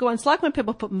curiosity is a good one. It's like when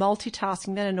people put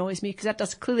multitasking. That annoys me because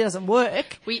that clearly doesn't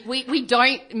work. We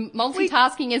don't,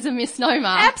 multitasking is a misnomer.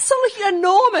 Absolutely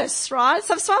enormous, right?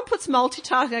 So if someone puts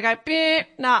multitasking, I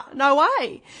go, no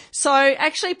way. So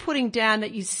actually putting down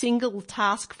that you single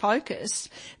task focus,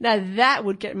 now that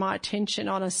would get my attention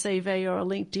on a CV or a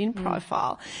LinkedIn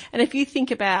profile. And if you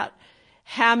think about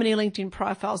how many LinkedIn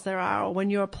profiles there are, or when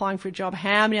you're applying for a job,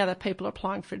 how many other people are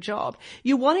applying for a job,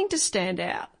 you're wanting to stand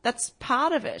out. That's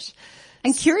part of it.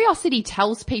 And curiosity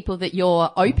tells people that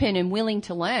you're open and willing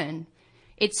to learn.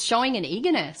 It's showing an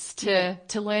eagerness to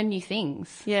learn new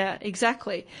things. Yeah,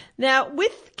 exactly. Now,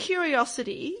 with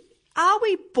curiosity, are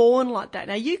we born like that?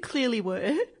 Now, you clearly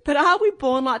were, but are we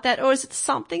born like that, or is it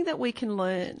something that we can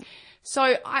learn?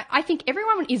 So I think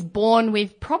everyone is born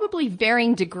with probably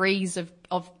varying degrees of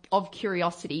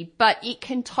curiosity, but it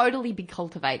can totally be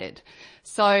cultivated.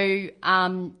 So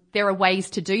there are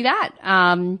ways to do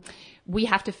that. We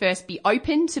have to first be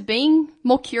open to being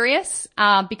more curious,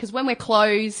 because when we're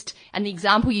closed, and the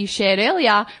example you shared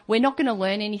earlier, we're not going to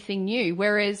learn anything new.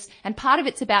 And part of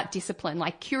it's about discipline.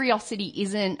 Like, curiosity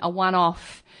isn't a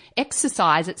one-off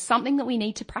exercise. It's something that we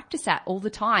need to practice at all the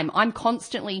time. I'm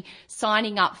constantly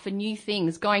signing up for new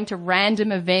things, going to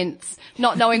random events,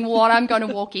 not knowing what I'm going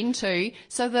to walk into,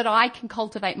 so that I can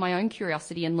cultivate my own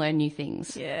curiosity and learn new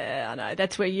things. Yeah, I know.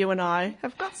 That's where you and I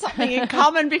have got something in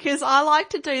common, because I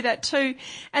like to do that too.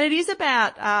 And it is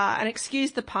about, and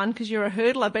excuse the pun because you're a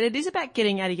hurdler, but it is about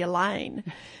getting out of your lane,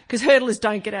 because hurdlers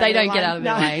don't get out of their lane. They don't get out of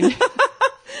their lane.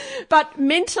 But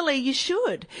mentally you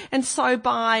should. And so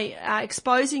by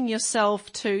exposing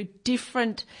yourself to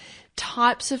different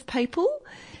types of people,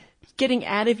 getting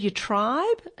out of your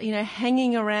tribe, you know,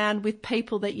 hanging around with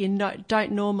people that you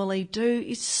don't normally do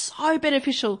is so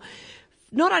beneficial,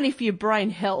 not only for your brain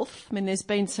health. I mean, there's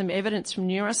been some evidence from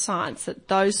neuroscience that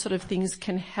those sort of things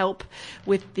can help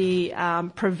with the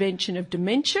prevention of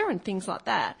dementia and things like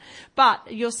that.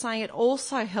 But you're saying it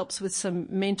also helps with some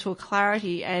mental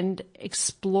clarity and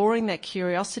exploring that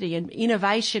curiosity and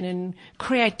innovation and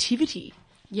creativity.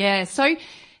 Yeah. So,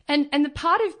 and the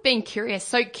part of being curious,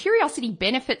 so curiosity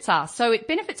benefits us. So it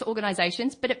benefits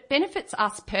organizations, but it benefits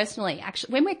us personally.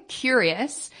 Actually, when we're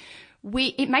curious,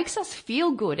 it makes us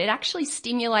feel good. It actually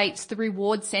stimulates the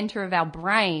reward center of our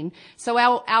brain. So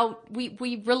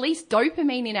we release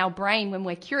dopamine in our brain when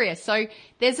we're curious. So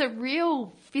there's a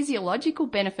real physiological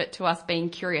benefit to us being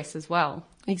curious as well.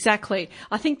 Exactly.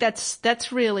 I think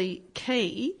that's really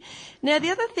key. Now, the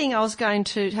other thing I was going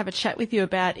to have a chat with you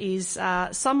about is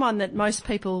someone that most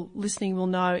people listening will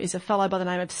know is a fellow by the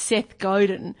name of Seth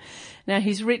Godin. Now,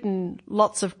 he's written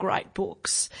lots of great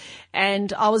books,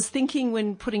 and I was thinking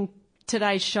when putting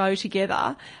today's show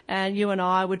together, and you and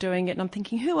I were doing it, and I'm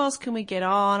thinking, who else can we get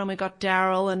on? And we got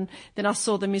Daryl, and then I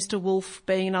saw the Mr. Wolf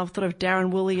being, and I thought of Darren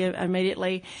Woolley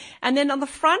immediately. And then on the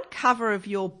front cover of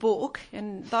your book,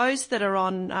 and those that are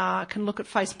on can look at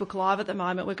Facebook Live at the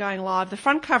moment, we're going live, the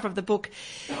front cover of the book,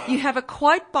 you have a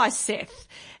quote by Seth.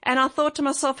 And I thought to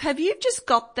myself, have you just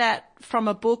got that from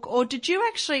a book, or did you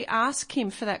actually ask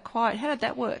him for that quote? How did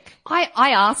that work? I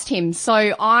asked him. So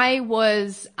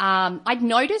I'd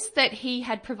noticed that he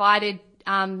had provided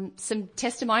some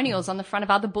testimonials on the front of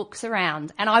other books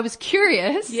around, and I was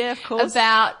curious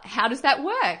about how does that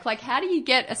work? Like, how do you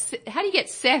get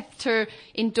Seth to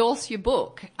endorse your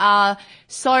book?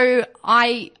 So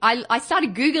I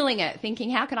started Googling it, thinking,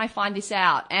 how can I find this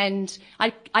out? And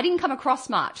I didn't come across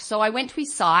much. So I went to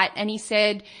his site, and he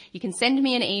said, you can send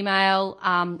me an email.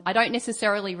 I don't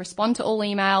necessarily respond to all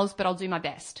emails, but I'll do my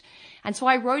best. And so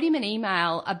I wrote him an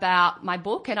email about my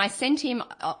book, and I sent him,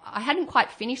 I hadn't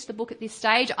quite finished the book at this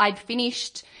stage. I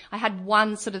had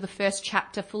one sort of the first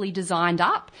chapter fully designed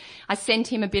up. I sent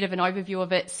him a bit of an overview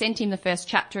of it, sent him the first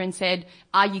chapter and said,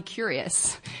 "Are you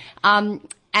curious?"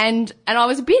 And I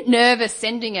was a bit nervous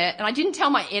sending it, and I didn't tell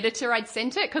my editor I'd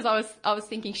sent it because I was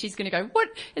thinking she's going to go, "What?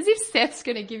 As if Seth's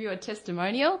going to give you a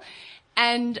testimonial."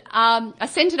 And I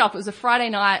sent it off. It was a Friday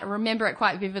night. I remember it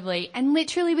quite vividly. And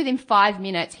literally within 5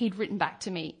 minutes, he'd written back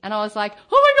to me. And I was like,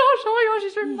 oh my gosh,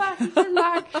 he's written back.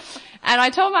 And I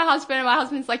told my husband, and my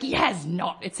husband's like, he has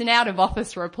not. It's an out of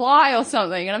office reply or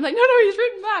something. And I'm like, no, he's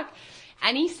written back.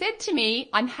 And he said to me,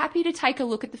 "I'm happy to take a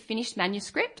look at the finished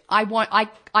manuscript. I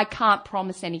can't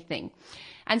promise anything."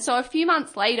 And so a few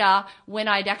months later, when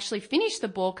I'd actually finished the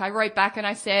book, I wrote back and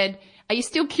I said, "Are you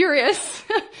still curious?"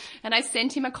 And I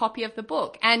sent him a copy of the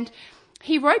book. And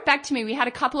he wrote back to me. We had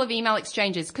a couple of email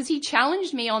exchanges because he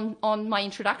challenged me on my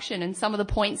introduction and some of the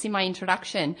points in my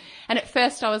introduction. And at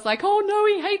first I was like, "Oh no,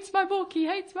 he hates my book. He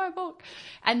hates my book."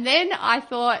 And then I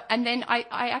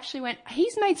actually went,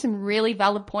 he's made some really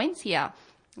valid points here.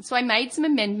 So I made some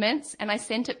amendments and I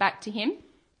sent it back to him.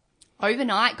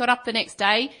 Overnight, got up the next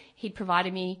day, he'd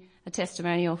provided me a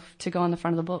testimonial to go on the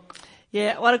front of the book.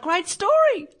 Yeah, what a great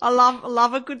story. I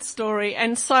love a good story.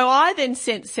 And so I then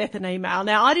sent Seth an email.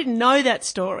 Now, I didn't know that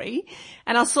story,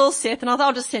 and I saw Seth and I thought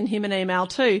I'll just send him an email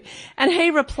too. And he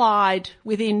replied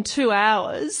within 2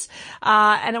 hours,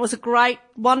 and it was a great,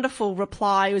 wonderful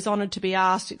reply. He was honoured to be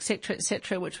asked, et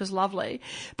cetera, which was lovely.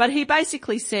 But he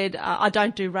basically said, "I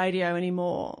don't do radio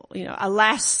anymore." You know,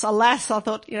 alas, I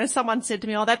thought, someone said to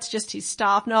me, "Oh, that's just his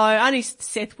staff." No, only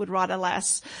Seth would write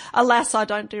alas, I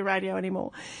don't do radio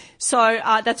anymore. So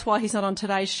that's why he's not on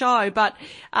today's show. But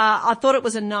I thought it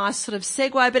was a nice sort of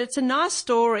segue, but it's a nice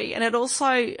story. And it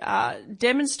also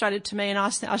demonstrated to me, and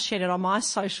I shared it on my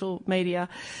social media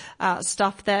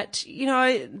stuff, that,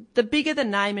 the bigger the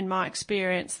name in my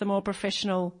experience, the more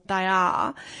professional they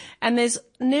are. And there's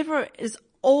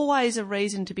always a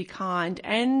reason to be kind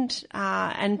and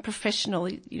professional,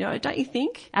 don't you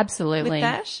think? Absolutely. With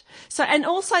that. So, and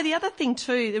also the other thing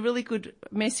too, the really good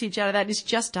message out of that is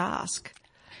just ask.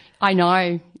 I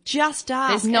know. Just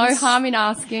ask. There's no harm in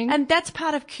asking. And that's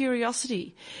part of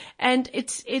curiosity. And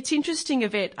it's interesting,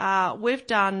 Yvette. We've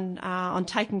done, on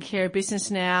Taking Care of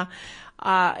Business now,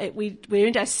 we're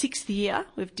into our 6th year.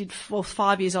 We've did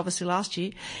 5 years obviously last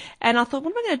year. And I thought,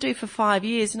 what am I going to do for 5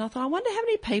 years? And I thought, I wonder how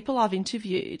many people I've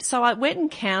interviewed. So I went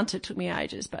and counted. It took me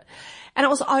ages, and it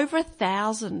was over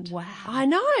 1,000. Wow. I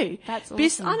know. That's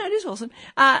awesome. I know, it is awesome.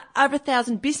 Over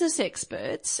 1,000 business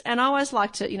experts. And I always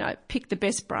like to, pick the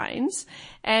best brains.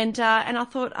 And I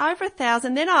thought over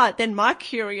 1,000. Then my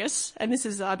curious, and this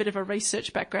is a bit of a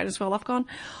research background as well, I've gone,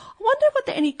 I wonder what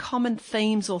there are any common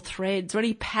themes or threads or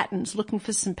any patterns, looking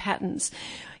for some patterns.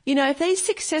 If these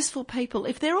successful people,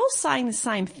 if they're all saying the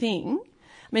same thing,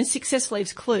 success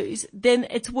leaves clues, then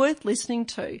it's worth listening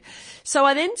to. So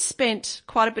I then spent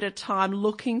quite a bit of time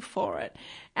looking for it.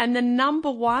 And the number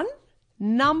one,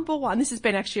 this has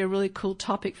been actually a really cool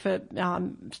topic for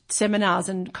seminars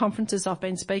and conferences I've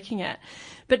been speaking at.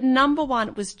 But number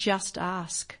one was just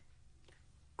ask.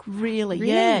 Really?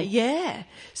 Yeah.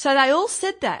 So they all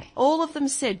said that. All of them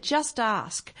said, just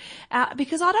ask.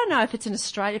 Because I don't know if it's in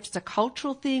Australia, if it's a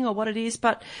cultural thing or what it is,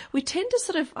 but we tend to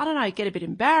sort of, get a bit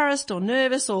embarrassed or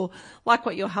nervous, or like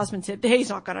what your husband said, he's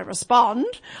not going to respond.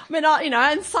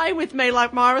 And same with me,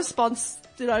 like my response,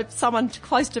 someone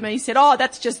close to me said, "Oh,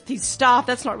 that's just his staff.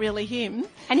 That's not really him."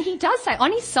 And he does say,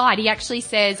 on his side, he actually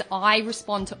says, "I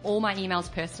respond to all my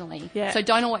emails personally." Yeah. So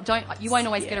you won't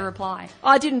always get a reply.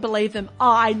 I didn't believe them.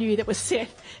 I knew that was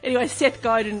Seth. Anyway, Seth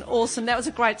Godin, awesome. That was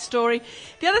a great story.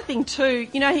 The other thing too,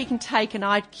 he can take an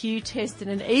IQ test and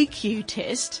an EQ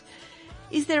test.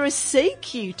 Is there a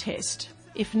CQ test?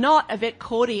 If not, Yvette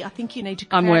Cordy, I think you need to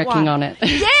create I'm working one. on it.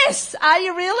 Yes! Are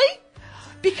you really?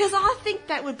 Because I think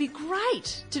that would be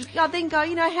great to then go,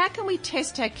 how can we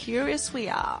test how curious we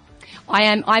are?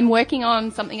 I'm working on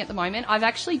something at the moment. I've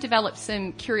actually developed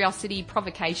some curiosity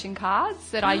provocation cards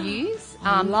that I use.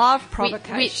 I love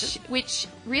provocation. Which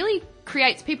really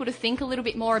creates people to think a little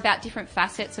bit more about different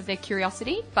facets of their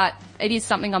curiosity, but it is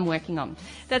something I'm working on.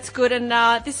 That's good. And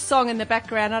this song in the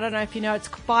background, I don't know if you know, it's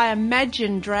by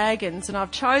Imagine Dragons, and I've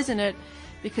chosen it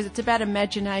because it's about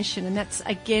imagination, and that's,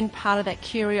 again, part of that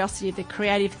curiosity, of the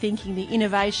creative thinking, the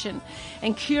innovation.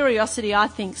 And curiosity, I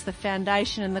think, is the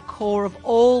foundation and the core of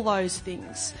all those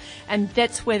things. And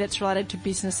that's where that's related to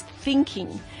business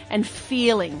thinking and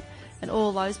feeling. and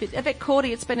all those bits. Yvette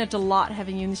Cordy, it's been a delight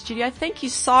having you in the studio. Thank you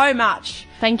so much.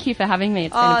 Thank you for having me.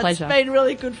 It's been a pleasure. It's been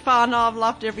really good fun. I've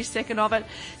loved every second of it.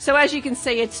 So as you can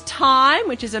see, it's time,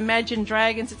 which is Imagine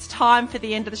Dragons. It's time for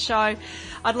the end of the show.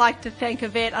 I'd like to thank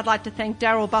Yvette. I'd like to thank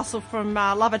Daryl Bustle from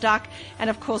Love a Duck, and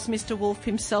of course Mr. Wolf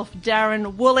himself,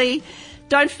 Darren Woolley.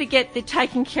 Don't forget the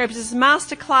Taking Care of Business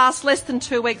Masterclass, less than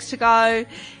 2 weeks to go.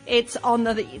 It's on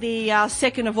the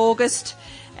 2nd of August,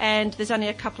 and there's only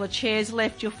a couple of chairs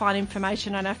left. You'll find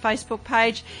information on our Facebook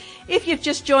page. If you've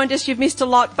just joined us, you've missed a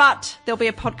lot, but there'll be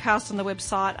a podcast on the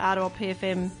website,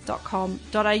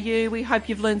 r2lpfm.com.au. We hope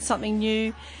you've learned something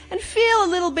new and feel a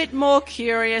little bit more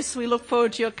curious. We look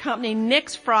forward to your company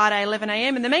next Friday, 11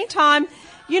 a.m. In the meantime,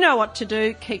 you know what to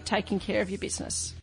do. Keep taking care of your business.